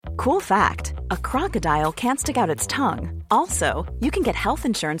Cool fact, a crocodile can't stick out its tongue. Also, you can get health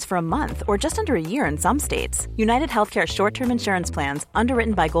insurance for a month or just under a year in some states. United Healthcare short-term insurance plans,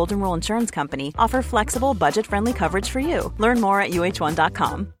 underwritten by Golden Rule Insurance Company, offer flexible, budget-friendly coverage for you. Learn more at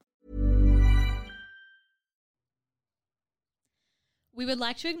uh1.com. We would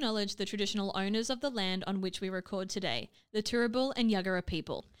like to acknowledge the traditional owners of the land on which we record today, the Turrbal and Yuggera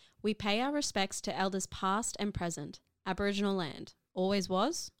people. We pay our respects to elders past and present. Aboriginal land. Always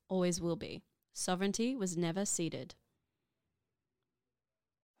was, always will be. Sovereignty was never ceded.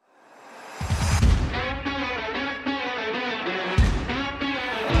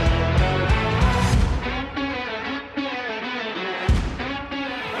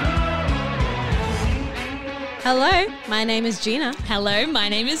 Hello, my name is Gina. Hello, my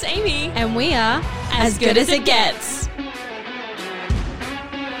name is Amy. And we are As Good As It Gets.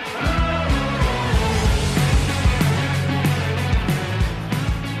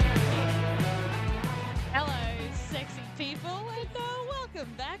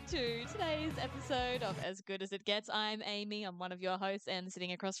 Welcome back to today's episode of As Good As It Gets. I'm Amy. I'm one of your hosts, and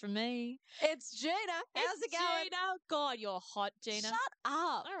sitting across from me, It's Gina. How's it going? Gina. God, you're hot, Gina. Shut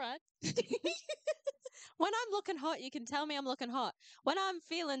up. All right. When I'm looking hot, you can tell me I'm looking hot. When I'm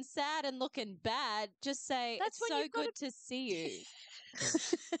feeling sad and looking bad, just say, That's it's when so you've gotta- good to see you.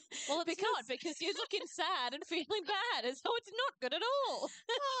 Well, it's not, because you're looking sad and feeling bad, so it's not good at all.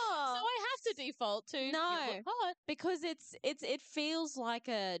 Oh, So I have to default to you No. look hot, because it feels like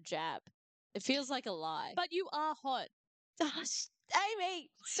a jab. It feels like a lie. but you are hot. Amy,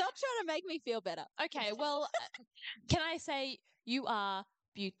 stop trying to make me feel better. Okay, well, can I say you are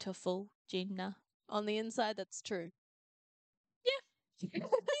beautiful, Gina? On the inside, that's true.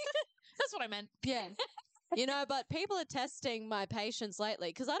 That's what I meant. Yeah. But people are testing my patience lately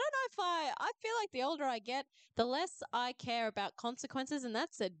because I don't know if I feel like the older I get, the less I care about consequences, and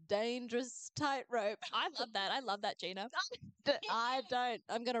that's a dangerous tightrope. I love that. I love that, Gina. I don't.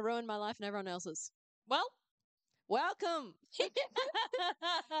 I'm going to ruin my life and everyone else's. Well, Welcome to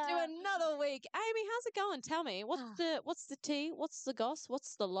another week. Amy, how's it going? Tell me, what's the tea? What's the goss?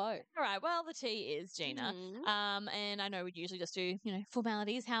 What's the low? all right. Well, the tea is Gina. Mhm. And I know we'd usually just do,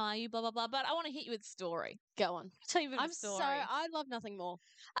 formalities. How are you? Blah blah blah. But I want to hit you with a story. Go on. I'll tell you a bit of a story. I love nothing more.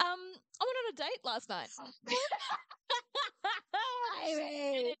 I went on a date last night. And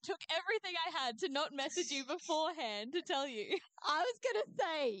it took everything I had to not message you beforehand to tell you. I was going to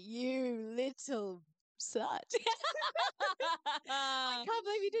say, you little slut. I can't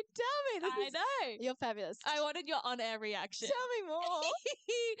believe you didn't tell me. I know. You're fabulous. I wanted your on-air reaction. Tell me more.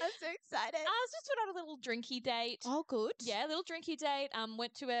 I'm so excited. I was just went on a little drinky date. Oh, good. Yeah, a little drinky date.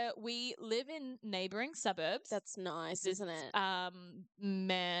 Went to we live in neighbouring suburbs. That's nice, This isn't it?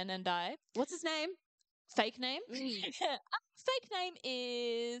 Man and I. What's his name? Fake name. Mm. Fake name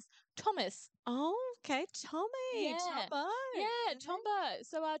is Thomas. Oh, okay. Tommy. Yeah. Tombo. Yeah, Tombo.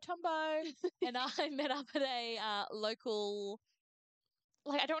 So Tombo and I met up at a local,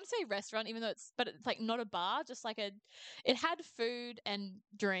 I don't want to say restaurant, even though it's like not a bar, just like it had food and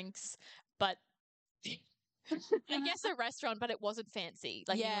drinks, but I guess a restaurant, but it wasn't fancy.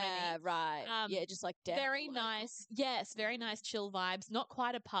 Like, yeah, you know what I mean? right. Yeah, just like down. Very nice. Yes, very nice chill vibes. Not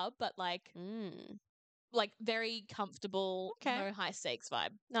quite a pub, but like very comfortable, Okay. no high stakes vibe.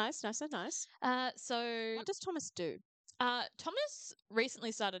 Nice. So What does Thomas do? Thomas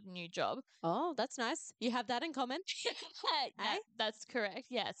recently started a new job. Oh, that's nice. You have that in common. Yeah, that's correct.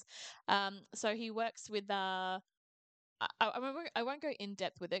 Yes. So he works with I won't go in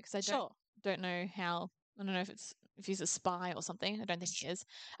depth with it because I don't know how. I don't know if he's a spy or something. I don't think he is.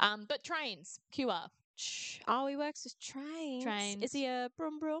 But trains QR. Oh, he works with trains. Trains. Is he a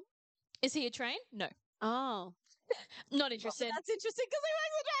brum brum? Is he a train? No, Oh, not interested. that's interesting because he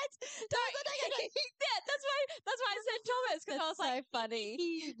works with trains. Yeah, that's why I said Thomas, because I was That's like, so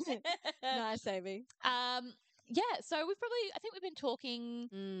funny. Nice, Amy. Yeah. So I think we've been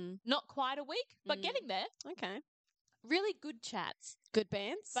talking not quite a week, but getting there. Okay. Really good chats. Good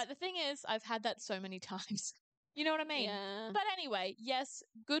bands. But the thing is, I've had that so many times. You know what I mean? Yeah. But anyway, yes,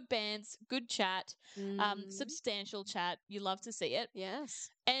 good bands, good chat, substantial chat. You love to see it. Yes.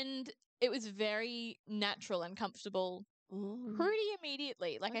 And it was very natural and comfortable pretty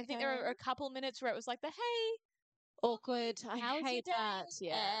immediately. Like, I think there were a couple minutes where it was like hey, awkward. I how's hate your that. day?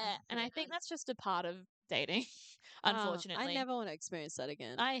 Yeah. And I think that's just a part of dating, unfortunately. I never want to experience that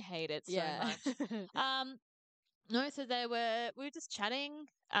again. I hate it so much. No, so we were just chatting.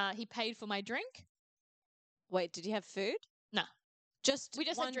 He paid for my drink. Wait, did you have food? No. We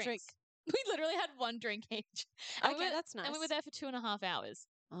just one had drinks. drink. We literally had one drink each. Okay, that's nice. And we were there for 2.5 hours.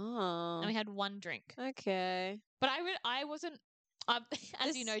 Oh. And we had one drink. Okay. But I wasn't As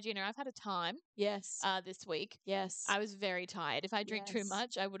you This- know, Gina, I've had a time Yes. this week. Yes. I was very tired. If I drink too Yes.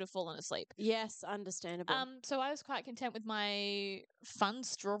 much, I would have fallen asleep. Yes, understandable. So I was quite content with my fun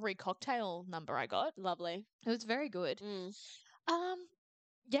strawberry cocktail number I got. Lovely. It was very good. Mm.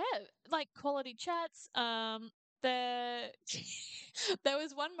 Yeah, like quality chats. The there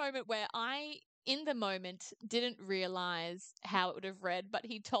was one moment where I, in the moment, didn't realize how it would have read, but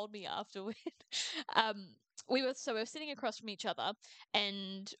he told me afterward. um, we were sitting across from each other,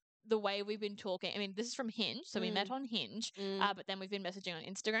 and the way we've been talking. I mean, this is from Hinge, so we met on Hinge, but then we've been messaging on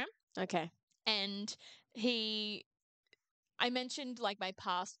Instagram, Okay. and I mentioned like my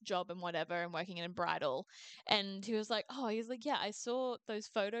past job and whatever and working in a bridal, and he was like, "Oh, he's like, yeah, I saw those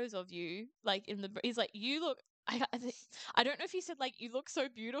photos of you like in the." He's like, "You look." I don't know if he said like you look so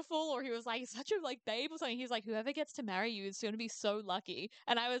beautiful or he was like such a like babe or something. He's like, whoever gets to marry you is going to be so lucky,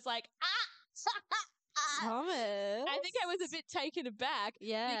 and I was like, Thomas. I think I was a bit taken aback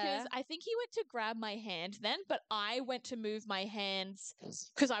Yeah. because I think he went to grab my hand then, but I went to move my hands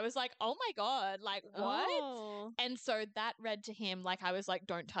because I was like, oh my God, like what? Oh. And so that read to him like I was like,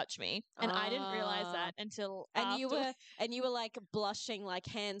 don't touch me. And I didn't realize that until And you after. were like blushing, like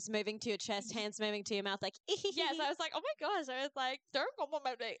hands moving to your chest, hands moving to your mouth, like Yes, I was like, oh my gosh. I was like, don't come on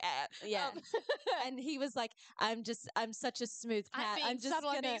my yeah. And he was like, I'm such a smooth cat. I'm just subtle,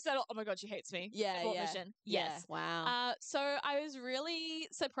 I'm gonna being subtle. Oh my God, she hates me. Yeah, Abort yeah. mission. Yeah. Yes. Wow. So I was really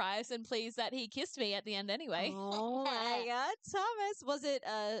surprised and pleased that he kissed me at the end anyway. Oh my God, Thomas. Was it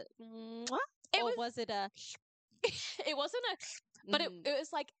a mwah? It or was was it a it wasn't but Mm. it was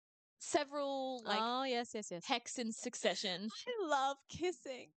like several like Oh yes, yes, yes. hecks in succession. I love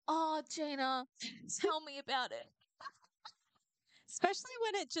kissing. Oh, Gina, tell me about it. Especially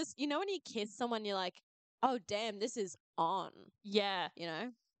when it just when you kiss someone you're like, oh damn, this is on. Yeah.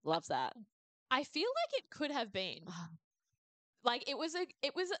 Love that. I feel like it could have been. Like it was a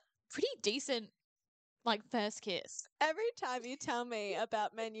pretty decent like first kiss. Every time you tell me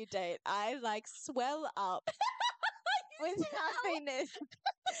about men you date, I like swell up with happiness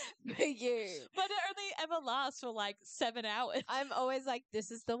for you. But it only ever lasts for like 7 hours. I'm always like, this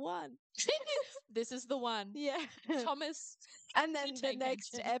is the one. This is the one. Yeah. Thomas. And then the Take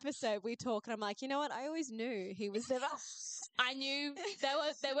next action. episode we talk and I'm like, you know what? I always knew he was never. I knew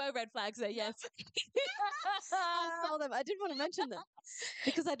there were red flags there, yes. I saw them. I didn't want to mention them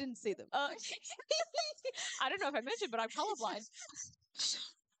because I didn't see them. I don't know if I mentioned, but I'm colorblind.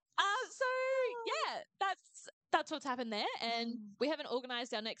 So yeah, that's what's happened there, and we haven't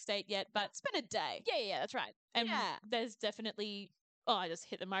organised our next date yet. But It's been a day. yeah, that's right. And Yeah. there's definitely. Oh, I just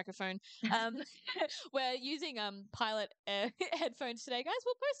hit the microphone. We're using Pilot headphones today, guys.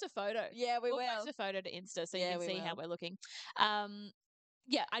 We'll post a photo. Yeah, we We'll will. post a photo to Insta so Yeah, you can we see how will. we're looking.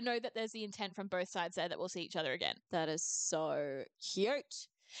 Yeah, I know that there's the intent from both sides there that we'll see each other again. That is so cute.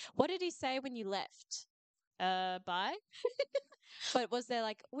 What did he say when you left? Bye. But was there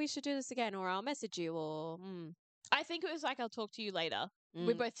like, we should do this again, or I'll message you, or I think it was like, I'll talk to you later.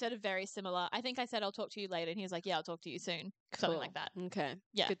 We both said it very similar. I think I said, I'll talk to you later. And he was like, yeah, I'll talk to you soon. Something like that. Okay.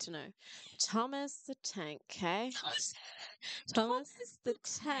 Yeah. Good to know. Thomas the Tank, okay? Thomas the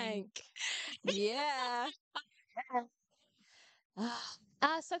Tank. Yeah.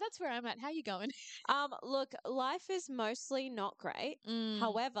 So that's where I'm at. How you going? Look, life is mostly not great.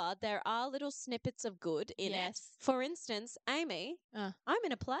 However, there are little snippets of good in it. Yes. For instance, Amy, I'm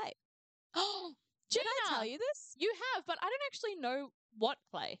in a play. Oh, Did I tell you this? You have, but I don't actually know what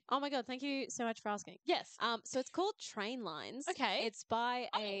play. Oh my God, thank you so much for asking. Yes. So it's called Train Lines. Okay. It's by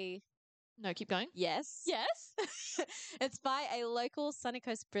a No, keep going. Yes. Yes. It's by a local Sunny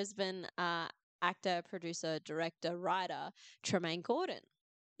Coast Brisbane actor, producer, director, writer, Tremaine Gordon.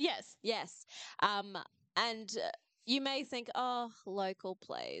 Yes. Yes. And you may think, oh, local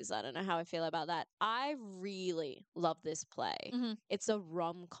plays. I don't know how I feel about that. I really love this play. Mhm. It's a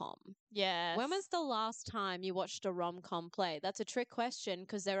rom-com. Yes. When was the last time you watched a rom-com play? That's a trick question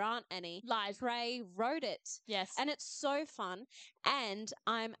because there aren't any. live? Trey wrote it. Yes. And it's so fun. And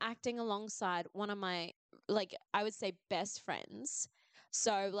I'm acting alongside one of my, like, I would say best friends.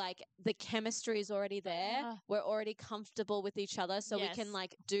 So, like, the chemistry is already there. Yeah. We're already comfortable with each other. So we Yes. can,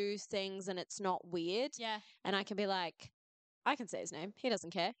 like, do things and it's not weird. Yeah. And I can be like, I can say his name. He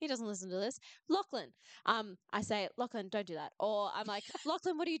doesn't care. He doesn't listen to this. Lachlan. I say, Lachlan, don't do that. Or I'm like,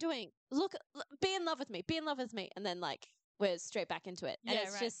 Lachlan, what are you doing? Be in love with me. Be in love with me. And then, like, we're straight back into it. And Yeah,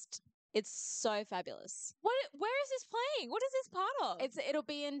 it's right. just, it's so fabulous. Where is this playing? What is this part of? It'll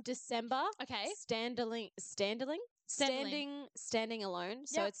be in December. Okay. Standing alone.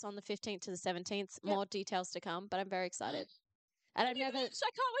 So Yep. it's on the 15th to the 17th. Yep. More details to come, but I'm very excited. And Thank I've you, never. Mitch. I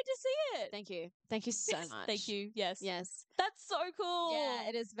can't wait to see it. Thank you. Thank you so much. Thank you. Yes. Yes. That's so cool. Yeah,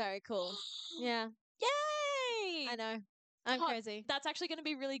 it is very cool. Yeah. Yay! I know. I'm Hot. crazy. That's actually going to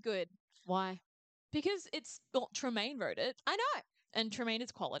be really good Why? because it's got Tremaine wrote it, I know. and Tremaine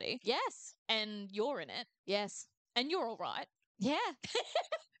is quality, Yes. and you're in it, Yes. and you're all right. Yeah.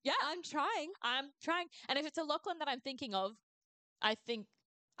 Yeah, I'm trying. I'm trying. And if it's a Lachlan that I'm thinking of, I think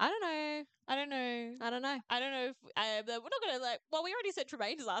I don't know. I don't know. I don't know. I don't know if we're not gonna Well, we already said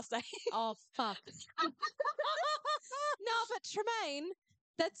Tremaine's last name. Oh, fuck. No, but Tremaine,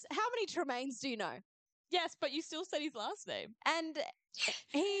 that's how many Tremaines do you know? Yes, but you still said his last name. And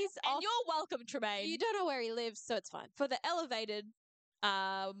he's And off. you're welcome, Tremaine. You don't know where he lives, so it's fine. For the elevated,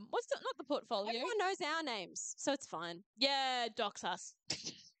 what's the, not the portfolio? Everyone knows our names, so it's fine. Yeah, dox us.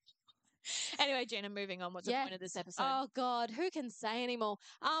 Anyway, Gina, moving on. What's the point of this episode? Oh God, who can say anymore?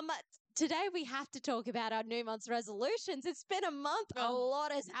 Today we have to talk about our new month's resolutions. It's been a month. A Oh.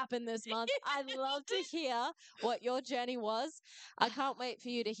 lot has happened this month. I'd love to hear what your journey was. I can't wait for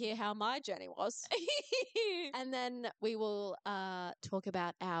you to hear how my journey was. And then we will talk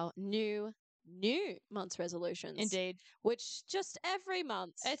about our new month's resolutions. Indeed. Which just every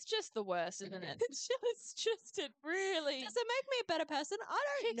month. It's just the worst, isn't it? It's just it really Does it make me a better person? I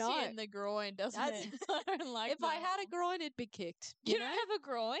don't kicks know. you in the groin, doesn't That's- it? I don't like If I that. had a groin, it'd be kicked. You You don't know? have a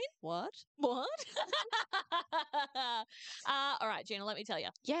groin? What? What? All right, Gina, let me tell you.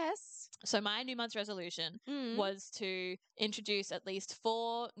 Yes. So my new month's resolution Mm. was to introduce at least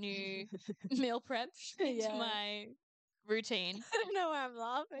 4 new meal preps into Yeah. my routine I don't know why I'm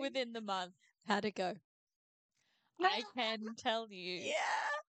laughing. within the month. How'd it go? I can tell you Yeah.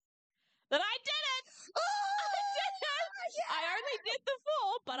 that I did it. I did it. I only did the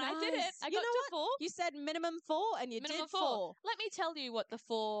 4, but I did it. Nice. I You got know to what? 4. You said minimum 4 and you Minimum did 4. Let me tell you what the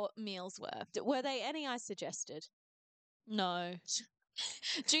 4 meals were. Were they any I suggested? No.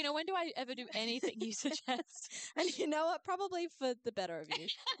 Gina, when do I ever do anything you suggest? And you know what? Probably for the better of you.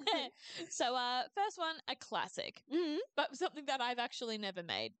 So, first one, a classic, Mm. but something that I've actually never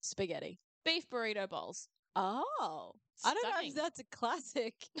made. Spaghetti. Beef burrito bowls. Oh. I don't know Stunning. if that's a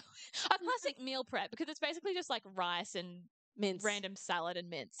classic. A classic meal prep because it's basically just like rice and Mince. random salad and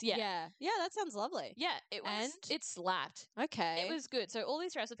mince. Yeah. Yeah, that sounds lovely. Yeah, it was. And? It slapped. Okay. It was good. So all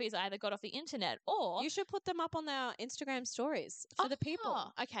these recipes I either got off the internet or You should put them up on our Instagram stories for the people.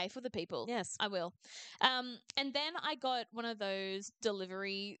 Oh, okay, for the people. Yes. I will. And then I got one of those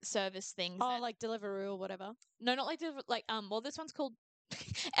delivery service things. Oh, that- like Deliveroo or whatever. no, not like well, this one's called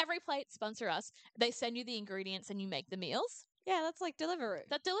Every Plate. Sponsor us. They send you the ingredients and you make the meals. Yeah, that's like Deliveroo.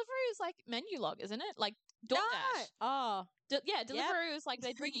 That Deliveroo is like menu log, isn't it? Like DoorDash. Oh, Yeah, Deliveroo is like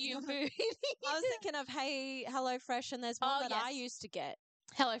they bring you your food. I was thinking of Hey Hello Fresh, and there's one Oh, that I yes. used to get.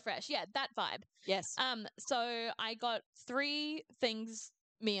 HelloFresh. Yeah, that vibe. Yes. So I got 3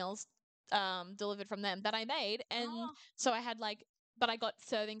 meals delivered from them that I made, and Oh. so I had but I got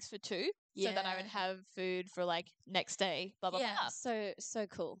servings for 2, so that I would Yeah. have food for like next day. Blah blah Yeah, blah. so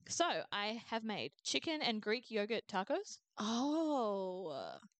cool. So I have made chicken and Greek yogurt tacos.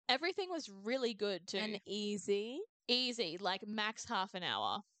 Oh, Everything was really good too. and easy. Easy, like max half an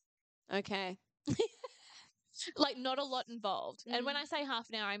hour. Okay. Like not a lot involved. And when Mm. I say half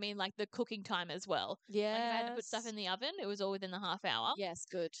an hour, I mean like the cooking time as well. Yeah. Like if I had to put stuff in the oven, it was all within the half hour. Yes,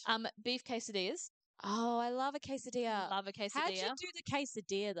 good. Beef quesadillas. Oh, I love a quesadilla. Love a quesadilla. How'd you do the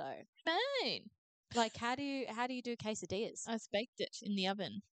quesadilla though? Fine. Like, how do you do quesadillas? I baked it in the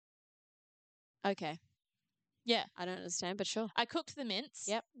oven. Okay. Yeah. I don't understand, but sure. I cooked the mince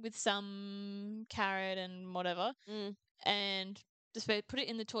Yep. with some carrot and whatever, Mm. and just put it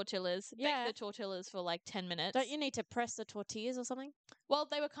in the tortillas. Yeah. Bake the tortillas for like 10 minutes. Don't you need to press the tortillas or something? Well,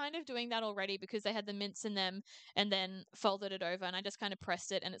 they were kind of doing that already because they had the mince in them and then folded it over, and I just kind of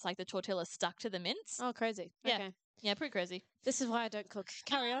pressed it, and it's like the tortilla stuck to the mince. Oh, crazy. Yeah. Okay. Yeah, pretty crazy. This is why I don't cook.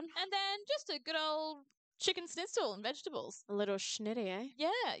 Carry on. And then just a good old chicken schnitzel and vegetables. A little schnitty, eh?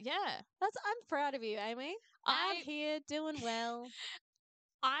 Yeah. I'm proud of you, Amy. Out here doing well.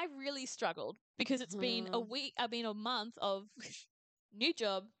 I really struggled because it's been a month of new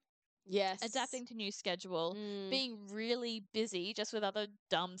job, Yes. adapting to new schedule, Mm. being really busy just with other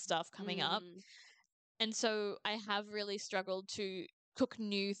dumb stuff coming up. Mm. And so I have really struggled to cook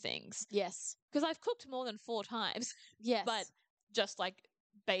new things Yes. because I've cooked more than 4 times, Yes. but just like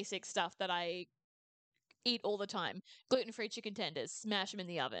basic stuff that I eat all the time. Gluten-free chicken tenders, smash them in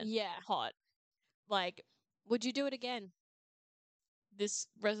the oven. yeah. Hot. Like Would you do it again? this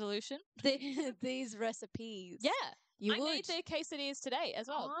resolution. These recipes. Yeah. You I would. made the quesadillas today as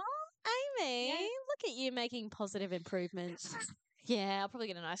well. Aw, Amy, Yeah. look at you making positive improvements. Yeah, I'll probably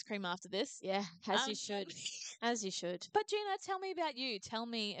get an ice cream after this. Yeah, as you Um, should. As you should. But Gina, tell me about you. Tell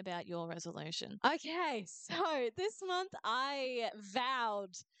me about your resolution. Okay, so this month I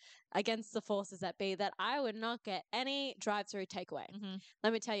vowed against the forces that be that I would not get any drive-through takeaway. Mm-hmm.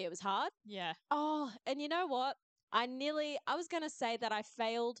 Let me tell you, it was hard. Yeah. Oh, and you know what? I was going to say that I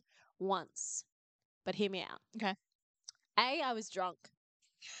failed once, but hear me out. Okay. A, I was drunk.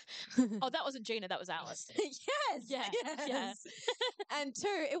 Oh, that wasn't Gina. That was Alice. Yes. Yeah, yeah. Yes. And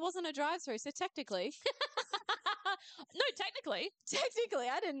two, it wasn't a drive-through, so technically, No, technically,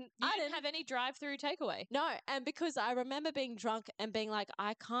 I didn't. you I didn't have any drive-through takeaway. No, and because I remember being drunk and being like,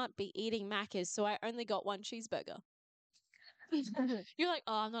 I can't be eating Macca's, so I only got one cheeseburger. You're like,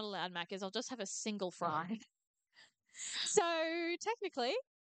 oh, I'm not allowed Macca's. I'll just have a single fry. So technically,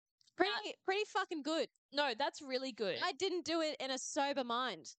 pretty fucking good. No, that's really good. I didn't do it in a sober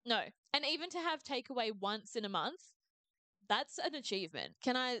mind. No, and even to have takeaway once in a month, that's an achievement.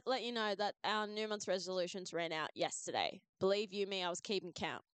 Can I let you know that our New Month's resolutions ran out yesterday? Believe you me, I was keeping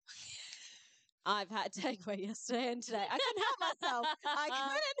count. I've had takeaway yesterday and today. I couldn't help myself. I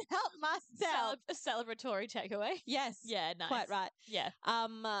couldn't help myself. A celebratory takeaway. Yes. Yeah, nice. Quite right. Yeah.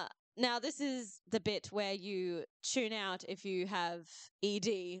 Now this is the bit where you tune out if you have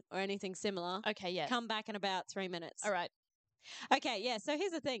ED or anything similar. Okay, yes. Come back in about 3 minutes. All right. Okay, yeah. So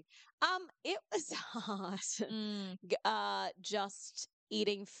here's the thing. It was hard. Just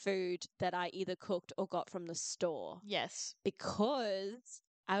eating food that I either cooked or got from the store. Yes. Because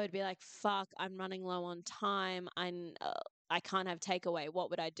I would be like, fuck, I'm running low on time. I can't have takeaway. What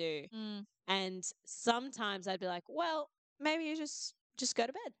would I do? And sometimes I'd be like, well, maybe you just go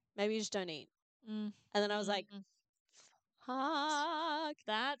to bed. Maybe you just don't eat. And then I was like, fuck.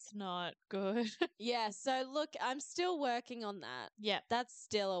 That's not good. Yeah. So look, I'm still working on that. Yeah. That's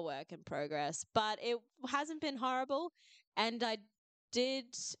still a work in progress, but it hasn't been horrible. And I did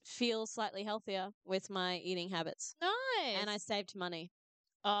feel slightly healthier with my eating habits. Nice. And I saved money.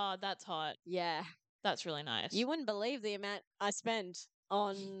 Oh, that's hot. Yeah. That's really nice. You wouldn't believe the amount I spend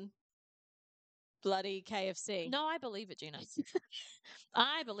on bloody KFC. No, I believe it, Gina.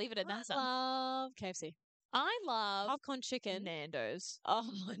 I believe it, and that's I love KFC. I love Popcorn chicken. Nando's. Oh,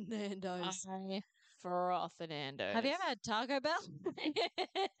 Nando's. I froth a Nando's. Have you ever had Taco Bell?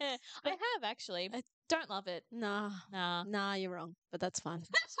 I have, actually. I don't love it. Nah. Nah, you're wrong, but that's fine.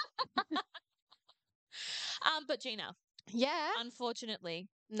 But Gina, Yeah. unfortunately,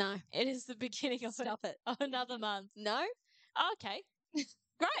 No. it is the beginning of Stop it. another month. No? Okay.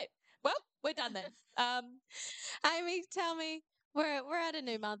 Great. Well, we're done then. Amy, tell me, we're at a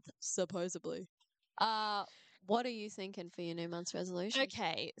new month, supposedly. What are you thinking for your new month's resolution?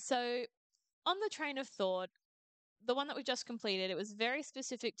 Okay. So, on the train of thought, the one that we just completed, it was very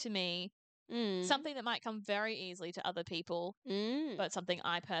specific to me. Something that might come very easily to other people, but something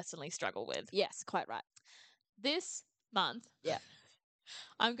I personally struggle with. Yes, quite right. This month, Yeah.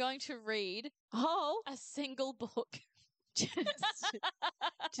 I'm going to read a single book.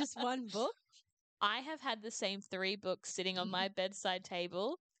 Just one book? I have had the same 3 books sitting on my bedside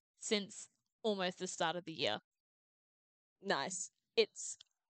table since almost the start of the year. Nice. It's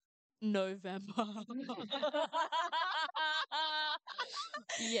November.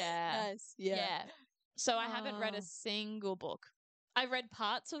 Yeah. Nice. Yeah. So I haven't read a single book. I read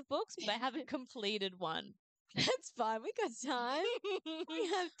parts of books, but I haven't completed one. That's fine. We got time. We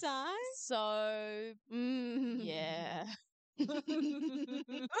have time. So, yeah. That's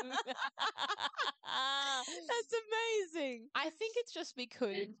amazing. I think it's just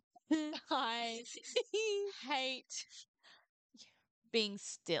because I hate being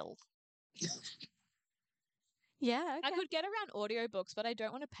still. Yeah, okay. I could get around audiobooks, but I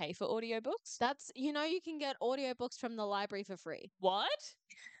don't want to pay for audiobooks. You can get audiobooks from the library for free. What?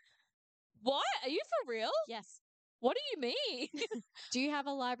 What? Are you for real? Yes. What do you mean? Do you have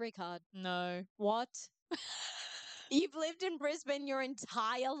a library card? No. What? You've lived in Brisbane your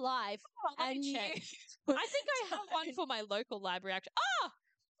entire life. Let me check. I think I have one for my local library, actually.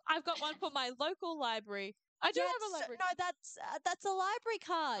 I've got one for my local library. I do have a library. No, that's a library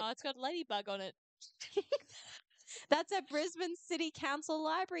card. Oh, it's got Ladybug on it. That's a Brisbane City Council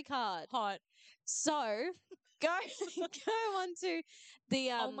library card. Hot. So go on to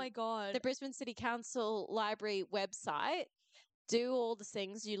the Oh my God. the Brisbane City Council library website. Do all the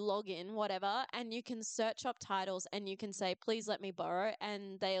things, you log in, whatever, and you can search up titles and you can say, please let me borrow,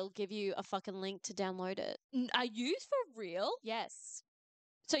 and they'll give you a fucking link to download it. Are you for real? Yes.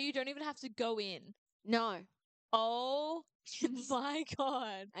 So you don't even have to go in? No. Oh my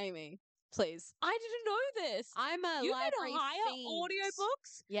God. Amy, please. I didn't know this. I'm a You library can hire fiend.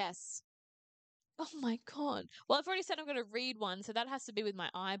 audiobooks? Yes. Oh my God. Well, I've already said I'm going to read one, so that has to be with my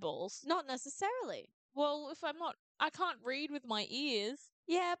eyeballs. Not necessarily. Well, if I'm not, I can't read with my ears.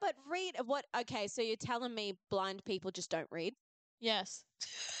 Yeah, but read what? Okay, so you're telling me blind people just don't read? Yes.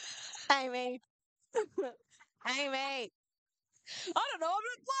 Amy. Amy. I don't know.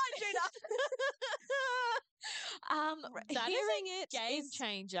 I'm not blind, That is hearing a it game is-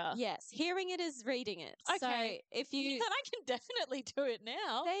 changer. Yes, hearing it is reading it. Okay. So if you, Then I can definitely do it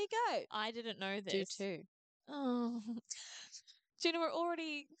now. there you go. I didn't know Do this. too. Oh, Gina, we're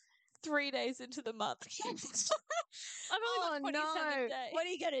already 3 days into the month. I've only got 27 days. What are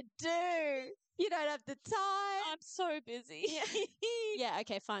you gonna do? You don't have the time. I'm so busy. Yeah.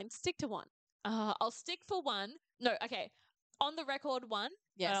 Okay. Fine. Stick to one. I'll stick for one. No, okay. On the record, one.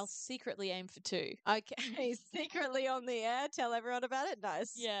 But I'll Yes. secretly aim for two. Okay. Secretly on the air. Tell everyone about it.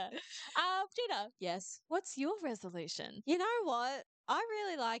 Nice. Yeah. Gina, Yes. what's your resolution? You know what? I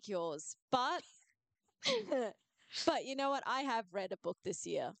really like yours, but but you know what? I have read a book this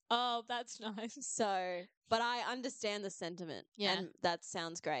year. Oh, that's nice. So, but I understand the sentiment. Yeah. And that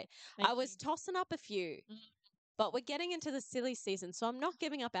sounds great. Thank I was you. tossing up a few, Mm. but we're getting into the silly season, so I'm not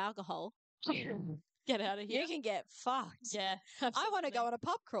giving up alcohol. Get out of here. You can get fucked. Yeah. I want to go on a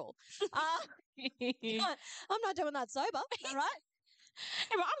pub crawl. absolutely. I'm not doing that sober. All right.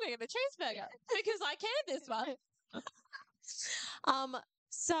 Hey, well, I'm going to get a cheeseburger because I can this one.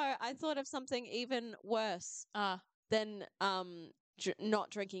 So I thought of something even worse than not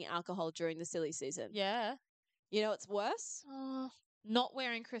drinking alcohol during the silly season. Yeah. You know what's worse? Not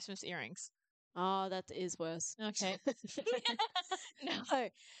wearing Christmas earrings. Oh, that is worse. Okay. No,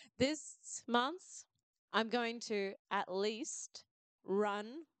 this month I'm going to at least run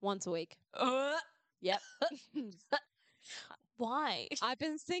once a week. Yep. Why? I've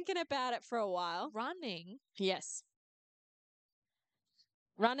been thinking about it for a while. Running. Yes.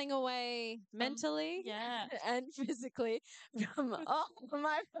 Running away mentally Yeah. and physically from all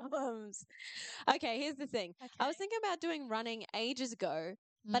my problems. Okay, here's the thing. I was thinking about doing running ages ago,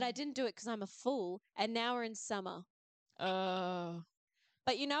 but I didn't do it because I'm a fool, and now we're in summer. Oh.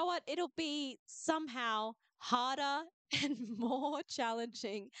 But you know what? It'll be somehow harder and more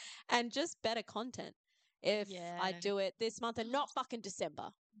challenging and just better content if I Yeah. do it this month and not fucking December.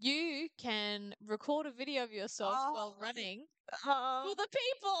 You can record a video of yourself while running for Oh, the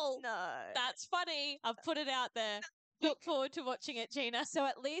people. no. That's funny. I've put it out there. Look forward to watching it, Gina. So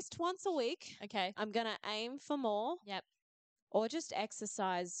at least once a week, Okay. I'm going to aim for more. Yep. Or just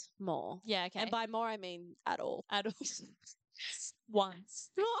exercise more. Yeah, okay. And by more, I mean at all. At all.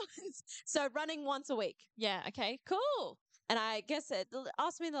 Once. So running once a week. Yeah, okay. Cool. And I guess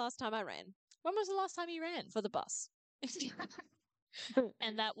ask me the last time I ran When was the last time you ran? for the bus.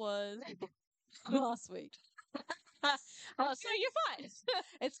 And that was Last week. oh, so you're fine.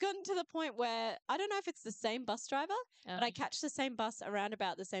 It's gotten to the point where I don't know if it's the same bus driver, but I catch the same bus around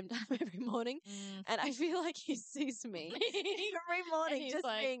about the same time every morning. And I feel like he sees me every morning he's just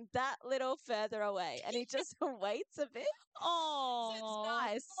like- being that little further away. And he just waits a bit. Oh, So it's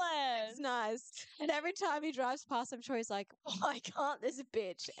nice. bless. It's nice. And every time he drives past, I'm sure he's like, why can't this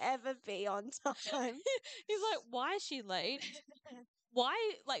bitch ever be on time? He's like, why is she late? Why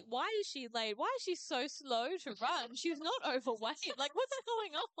is she late? Why is she so slow to run? She's not overweight. Like, what's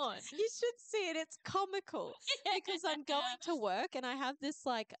going on? You should see it. It's comical because I'm going to work and I have this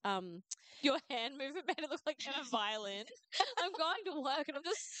like Your hand movement made it look like you had a violin. I'm going to work and I'm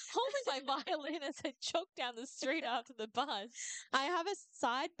just holding my violin as I jog down the street after the bus. I have a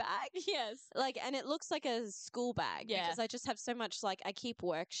side bag. Yes. Like, and it looks like a school bag Yeah. because I just have so much, like, I keep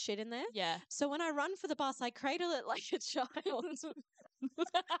work shit in there. Yeah. So when I run for the bus, I cradle it like a child and run for the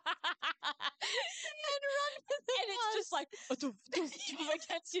And it's just like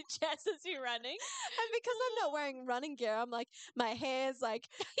against your chest as you're running. And because I'm not wearing running gear, I'm like, my hair's like,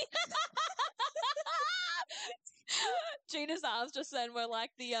 Gina's arms just then were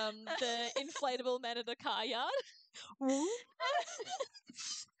like the inflatable men at a car yard. but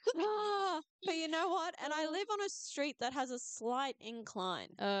you know what? And I live on a street that has a slight incline.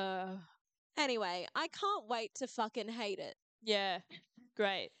 Anyway, I can't wait to fucking hate it. Yeah.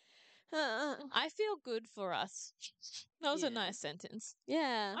 Great. Uh, I feel good for us. That was Yeah. a nice sentence.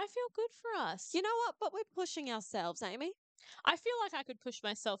 yeah. I feel good for us. You know what? But we're pushing ourselves, Amy. I feel like I could push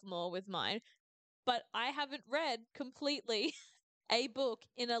myself more with mine, but I haven't read completely a book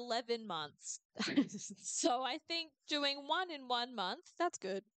in 11 months. So I think doing one in 1 month, That's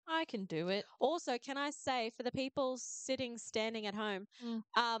good. I can do it. Also, can I say for the people standing at home,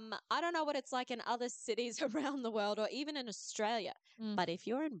 I don't know what it's like in other cities around the world or even in Australia, Mm. but if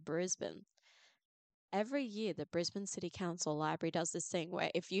you're in Brisbane, every year the Brisbane City Council Library does this thing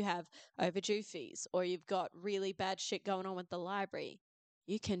where if you have overdue fees or you've got really bad shit going on with the library,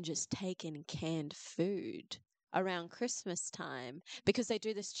 you can just take in canned food around Christmas time because they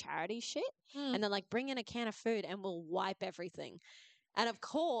do this charity shit and they're like, bring in a can of food and we'll wipe everything. And of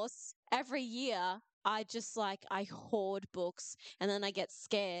course, every year I hoard books and then I get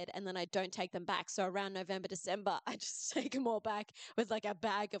scared and then I don't take them back. So around November, December, I just take them all back with like a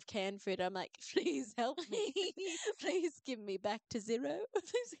bag of canned food. I'm like, please help me. Please give me back to zero.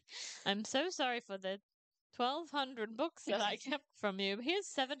 I'm so sorry for the 1,200 books that I kept from you. Here's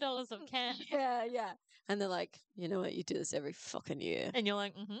 $7 of can. Yeah, yeah. And they're like, you know what? You do this every fucking year. And you're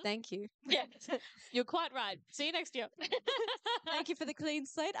like, Thank you. Yeah, you're quite right. See you next year. Thank you for the clean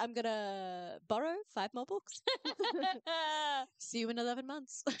slate. I'm going to borrow 5 more books. See you in 11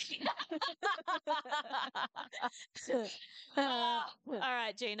 months. All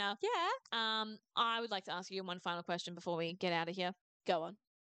right, Gina. Yeah. I would like to ask you one final question before we get out of here. Go on.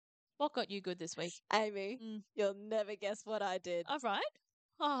 What got you good this week? Amy, you'll never guess what I did. All right.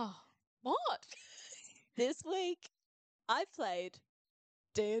 Oh, what? This week, I played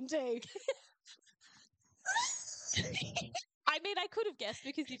D&D. I mean, I could have guessed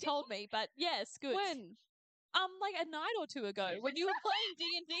because you told me, but yes, good. When? Like a night or two ago when you were playing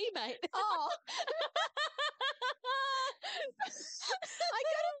D&D, mate. Oh. I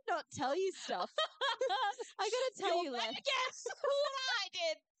gotta not tell you stuff. I gotta tell you You'll less. never guess what I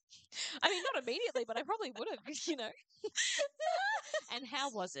did. I mean, not immediately, but I probably would have, you know. And how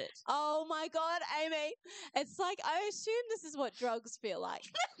was it? Oh my God, Amy. It's like, I assume this is what drugs feel like.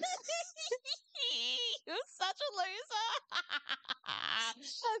 You're such a loser.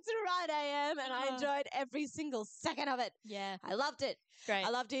 That's right, I am. And I enjoyed every single second of it. Yeah, I loved it. great. I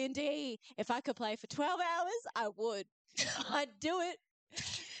love D&D. If I could play for 12 hours, I would. I'd do it.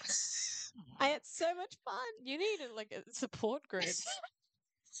 I had so much fun. You need like a support group.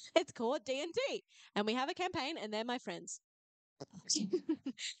 It's called D&D. And we have a campaign and they're my friends.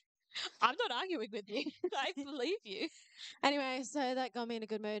 I'm not arguing with you. I believe you. Anyway, so that got me in a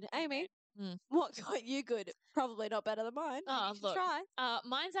good mood. Amy, what got you good? Probably not better than mine. Oh, look. Try.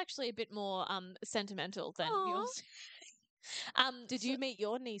 Mine's actually a bit more sentimental than Aw. yours. Did you meet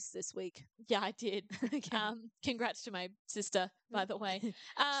your niece this week? Yeah, I did. Okay. Congrats to my sister, by the way.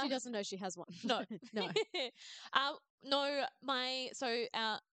 She doesn't know she has one. No. No. No,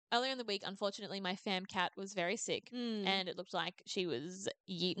 earlier in the week, unfortunately, my fam cat was very sick and it looked like she was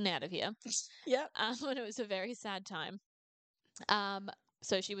yeeted out of here. Yep. And it was a very sad time.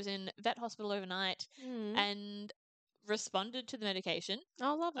 So she was in vet hospital overnight and responded to the medication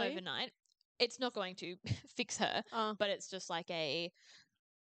Oh, lovely. overnight. It's not going to fix her, but it's just like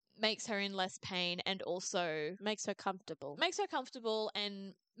makes her in less pain and also Makes her comfortable.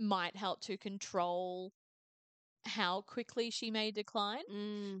 and might help to control how quickly she may decline.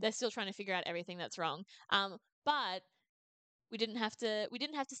 They're still trying to figure out everything that's wrong. But we didn't have to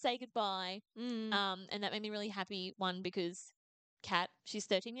say goodbye. And that made me really happy. One, because Kat, she's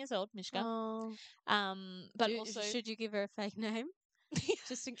 13 years old, Mishka. Oh. But also should you give her a fake name?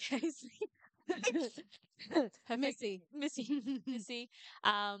 Just in case. her Missy. Missy.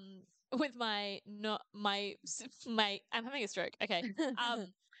 With I'm having a stroke. Okay.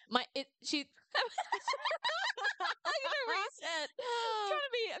 She I'm gonna reset.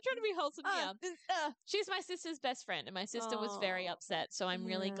 I'm trying to be wholesome here. She's my sister's best friend, and my sister was very upset. So I'm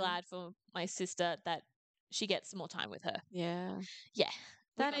really glad for my sister that she gets more time with her. Yeah. Yeah.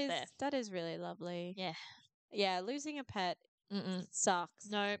 That is really lovely. Yeah. Yeah, losing a pet sucks.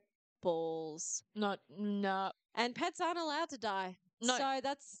 No. Balls. No. And pets aren't allowed to die. No. So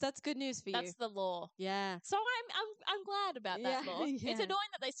that's good news for you. That's the law. Yeah. So I'm glad about that law. Yeah. It's annoying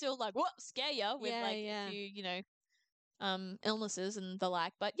that they still scare you with a few, illnesses and the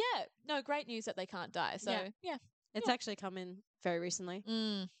like. But yeah, no, great news that they can't die. So yeah. It's actually come in very recently.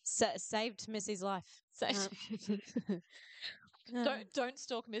 Saved Missy's life. So don't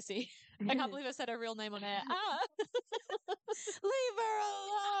stalk Missy. I can't believe I said her real name on air. Leave her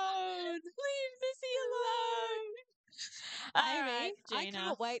alone. Leave Missy alone. Amy, I Gina.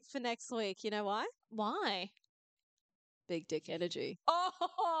 can't wait for next week. You know why? Why? Big dick energy.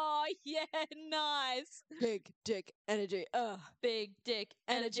 Oh yeah, nice. Big dick energy. Big dick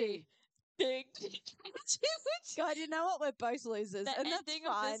energy. Big dick energy. God, you know what? We're both losers. The and that's ending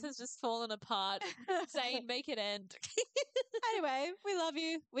fine. of this has just fallen apart. Zane, make it end. Anyway, we love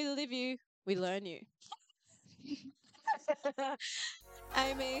you. We live you. We learn you.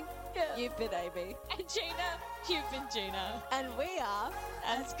 Amy, you've been Amy. And Gina, you've been Gina. And we are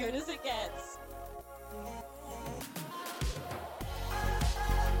As good as it gets.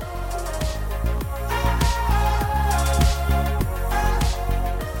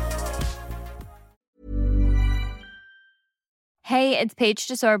 Hey, it's Paige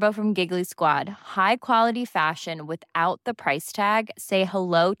DeSorbo from Giggly Squad. High quality fashion without the price tag. Say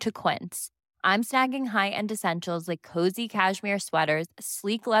hello to Quince. I'm snagging high-end essentials like cozy cashmere sweaters,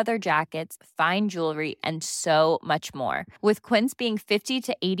 sleek leather jackets, fine jewelry, and so much more. With Quince being 50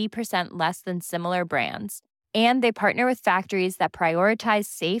 to 80% less than similar brands. And they partner with factories that prioritize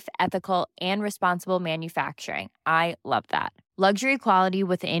safe, ethical, and responsible manufacturing. I love that. Luxury quality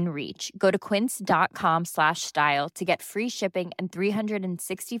within reach. Go to quince.com/style to get free shipping and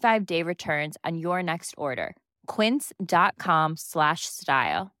 365-day returns on your next order.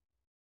 Quince.com/style.